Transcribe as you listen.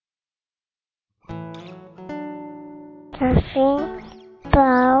nothing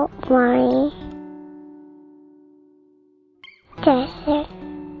but my desert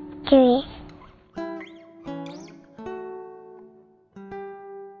dream.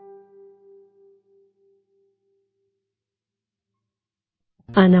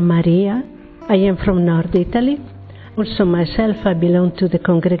 Anna Maria, I am from North Italy. Also myself, I belong to the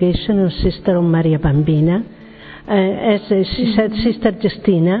congregation of Sister of Maria Bambina. As she said, Sister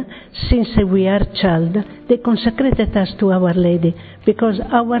Justina, since we are child, they consecrated us to Our Lady, because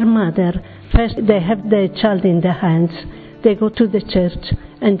our mother, first they have the child in their hands, they go to the church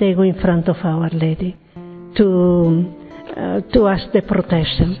and they go in front of Our Lady to ask the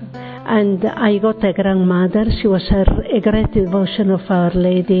protection. And I got a grandmother, she was a great devotion of Our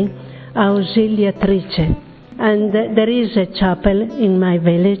Lady, Ausiliatrice. And there is a chapel in my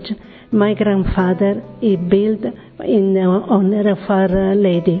village. My grandfather, he built in honor of Our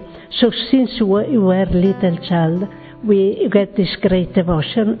Lady. So since we were little child, we get this great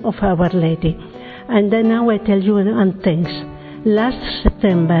devotion of Our Lady. And then now I tell you one thing. Last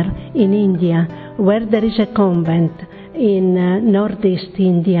September in India, where there is a convent in northeast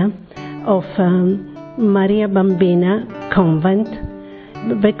India of Maria Bambina convent,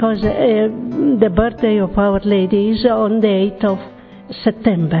 because the birthday of Our Lady is on the 8th of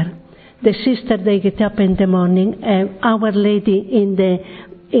September. The sister, they get up in the morning, Our Lady in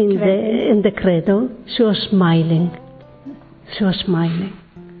the cradle, she was smiling. She was smiling.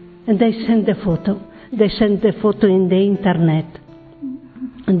 And they send the photo. They send the photo in the internet.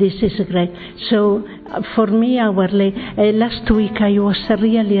 And this is great. So for me, Our Lady, last week I was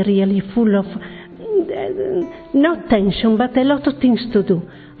really full of, not tension, but a lot of things to do.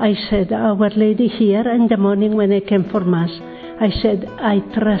 I said, Our Lady here in the morning when I came for Mass, I said, I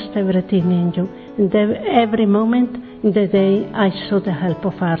trust everything in you. And every moment in the day, I saw the help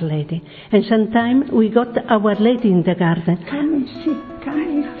of Our Lady. And sometimes we got Our Lady in the garden. Come and see.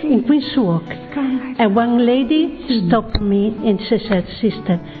 In Queen's Walk. And one lady stopped me and she said,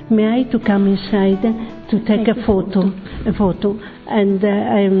 Sister, may I to come inside to take a photo? And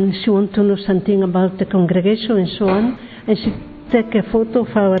she wanted to know something about the congregation and so on. And she took a photo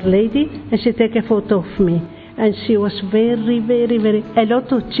of Our Lady and she took a photo of me. And she was very, a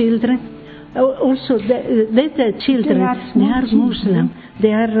lot of children. Also, the children, they are Muslim,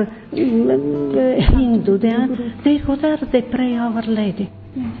 they are Hindu, they go there, they pray Our Lady.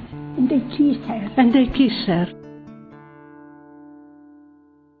 Yes. And they kiss her. And they kiss her.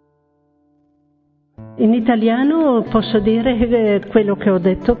 In italiano posso dire quello che ho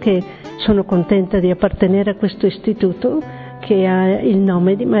detto, che sono contenta di appartenere a questo istituto che ha il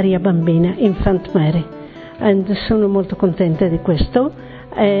nome di Maria Bambina, Infant Mary. E sono molto contenta di questo.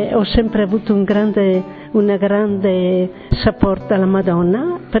 Ho sempre avuto una grande support dalla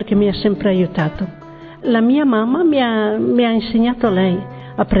Madonna, perché mi ha sempre aiutato. La mia mamma mi ha insegnato lei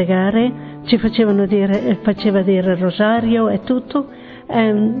a pregare, ci faceva dire il rosario e tutto.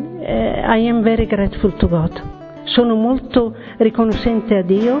 I am very grateful to God. Sono molto riconoscente a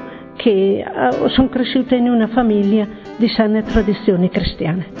Dio che sono cresciuta in una famiglia di sane tradizioni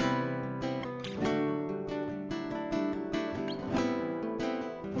cristiane.